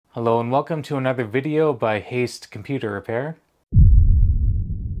Hello and welcome to another video by Haste Computer Repair.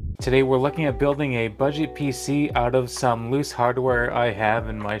 Today we're looking at building a budget PC out of some loose hardware I have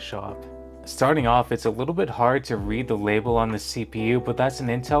in my shop. Starting off, it's a little bit hard to read the label on the CPU, but that's an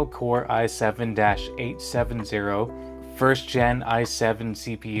Intel Core i7-870 first gen i7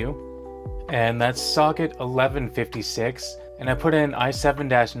 CPU. And that's socket 1156. And I put in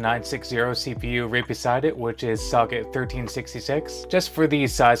i7-960 CPU right beside it, which is socket 1366, just for the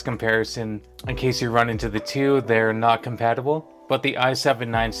size comparison. In case you run into the two, they're not compatible. But the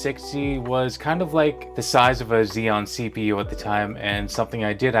i7-960 was kind of like the size of a Xeon CPU at the time, and something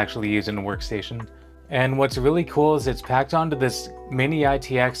I did actually use in a workstation. And what's really cool is it's packed onto this mini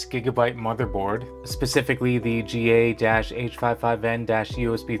ITX Gigabyte motherboard, specifically the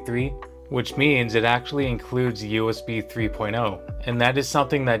GA-H55N-USB 3. Which means it actually includes USB 3.0. And that is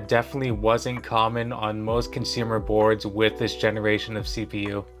something that definitely wasn't common on most consumer boards with this generation of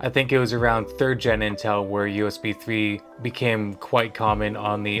CPU. I think it was around 3rd gen Intel where USB 3 became quite common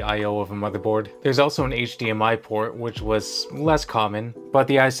on the I/O of a motherboard. There's also an HDMI port, which was less common, but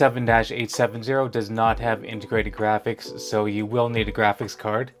the i7-870 does not have integrated graphics, so you will need a graphics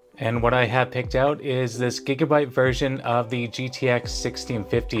card. And what I have picked out is this Gigabyte version of the GTX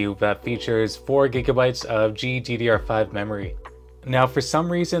 1650 that features 4 GB of GDDR5 memory. Now, for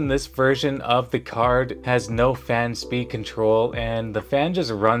some reason, this version of the card has no fan speed control, and the fan just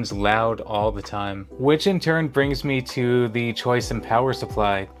runs loud all the time. Which in turn brings me to the choice in power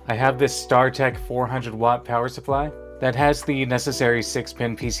supply. I have this StarTech 400 watt power supply that has the necessary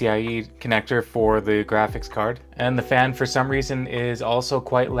 6-pin PCIe connector for the graphics card. And the fan, for some reason, is also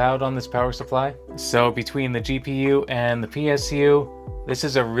quite loud on this power supply. So between the GPU and the PSU, this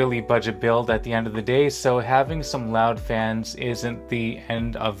is a really budget build at the end of the day, so having some loud fans isn't the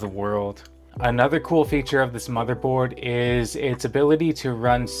end of the world. Another cool feature of this motherboard is its ability to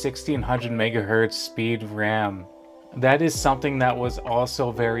run 1600 MHz speed RAM. That is something that was also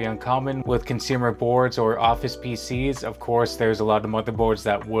very uncommon with consumer boards or office PCs. Of course, there's a lot of motherboards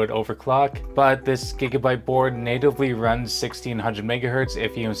that would overclock, but this Gigabyte board natively runs 1600 MHz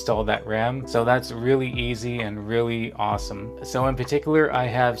if you install that RAM. So that's really easy and really awesome. So in particular, I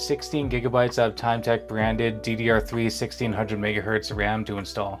have 16 GB of Timetech branded DDR3 1600 MHz RAM to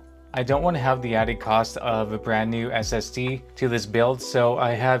install. I don't want to have the added cost of a brand new SSD to this build, so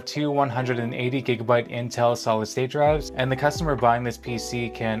I have two 180 GB Intel solid state drives, and the customer buying this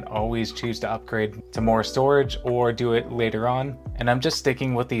PC can always choose to upgrade to more storage or do it later on. And I'm just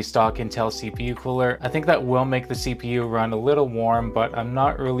sticking with the stock Intel CPU cooler. I think that will make the CPU run a little warm, but I'm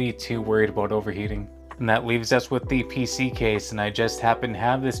not really too worried about overheating. And that leaves us with the PC case, and I just happen to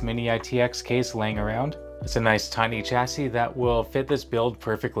have this mini ITX case laying around. It's a nice tiny chassis that will fit this build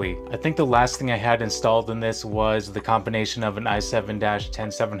perfectly. I think the last thing I had installed in this was the combination of an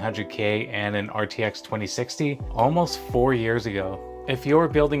i7-10700K and an RTX 2060 almost 4 years ago. If you're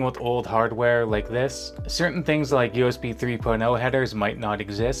building with old hardware like this, certain things like USB 3.0 headers might not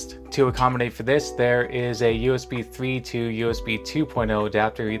exist. To accommodate for this, there is a USB 3 to USB 2.0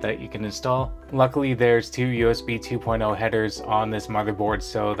 adapter that you can install. Luckily, there's two USB 2.0 headers on this motherboard,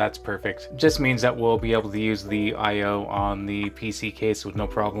 so that's perfect. Just means that we'll be able to use the I/O on the PC case with no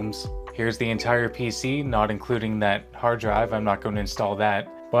problems. Here's the entire PC, not including that hard drive. I'm not going to install that.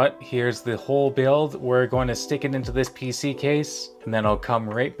 But here's the whole build. We're going to stick it into this PC case, and then I'll come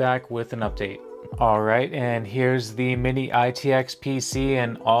right back with an update. Alright, and here's the mini ITX PC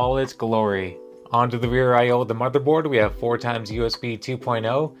in all its glory. Onto the rear I/O of the motherboard, we have 4x USB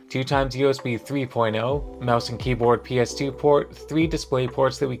 2.0, 2x USB 3.0, mouse and keyboard PS2 port, 3 display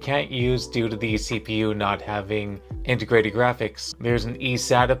ports that we can't use due to the CPU not having integrated graphics. There's an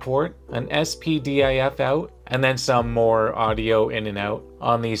eSATA port, an SPDIF out, and then some more audio in and out.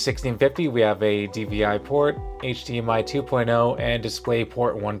 On the 1650, we have a DVI port, HDMI 2.0, and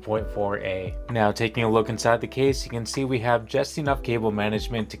DisplayPort 1.4a. Now, taking a look inside the case, you can see we have just enough cable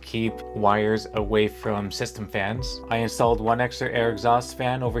management to keep wires away from system fans. I installed one extra air exhaust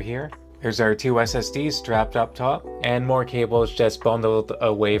fan over here. There's our two SSDs strapped up top, and more cables just bundled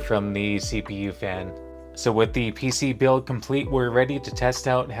away from the CPU fan. So with the PC build complete, we're ready to test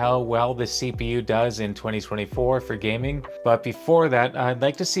out how well the CPU does in 2024 for gaming. But before that, I'd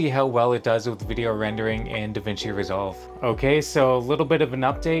like to see how well it does with video rendering in DaVinci Resolve. Okay, so a little bit of an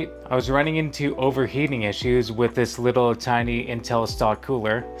update. I was running into overheating issues with this little tiny Intel stock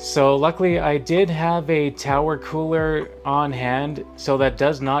cooler. So luckily I did have a tower cooler on hand, so that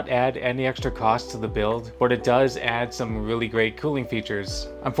does not add any extra cost to the build, but it does add some really great cooling features.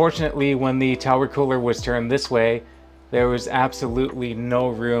 Unfortunately, when the tower cooler was turned this way, there was absolutely no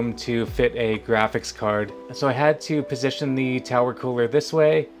room to fit a graphics card. So I had to position the tower cooler this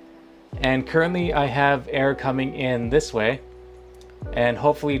way And currently I have air coming in this way and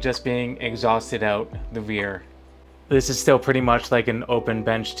hopefully just being exhausted out the rear. This is still pretty much like an open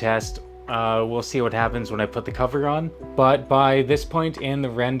bench test. We'll see what happens when I put the cover on. But by this point in the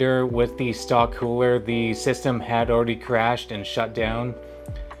render with the stock cooler, the system had already crashed and shut down,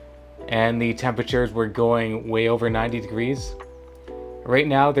 and the temperatures were going way over 90 degrees. Right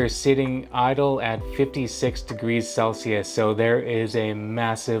now they're sitting idle at 56 degrees Celsius, so there is a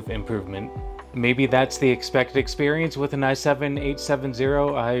massive improvement. Maybe that's the expected experience with an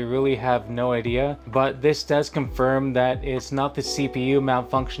i7-870, I really have no idea. But this does confirm that it's not the CPU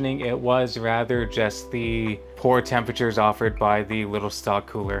malfunctioning, it was rather just the poor temperatures offered by the little stock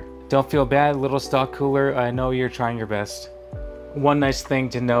cooler. Don't feel bad, little stock cooler, I know you're trying your best. One nice thing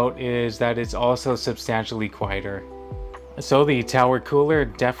to note is that it's also substantially quieter. So the tower cooler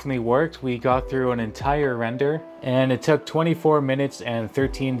definitely worked. We got through an entire render and it took 24 minutes and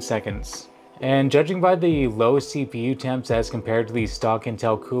 13 seconds. And judging by the low CPU temps as compared to the stock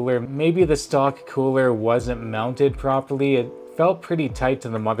Intel cooler, maybe the stock cooler wasn't mounted properly. It felt pretty tight to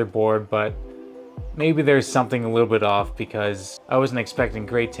the motherboard, but maybe there's something a little bit off because I wasn't expecting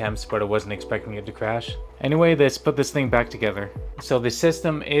great temps, but I wasn't expecting it to crash. Anyway, let's put this thing back together. So the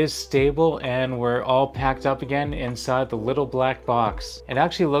system is stable and we're all packed up again inside the little black box. It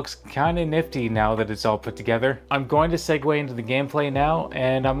actually looks kind of nifty now that it's all put together. I'm going to segue into the gameplay now,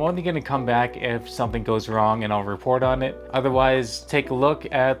 and I'm only going to come back if something goes wrong and I'll report on it. Otherwise, take a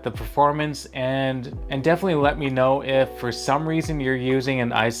look at the performance and definitely let me know if for some reason you're using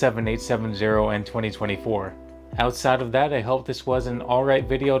an i7-870 in 2024. Outside of that, I hope this was an alright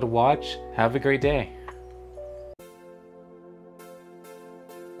video to watch. Have a great day.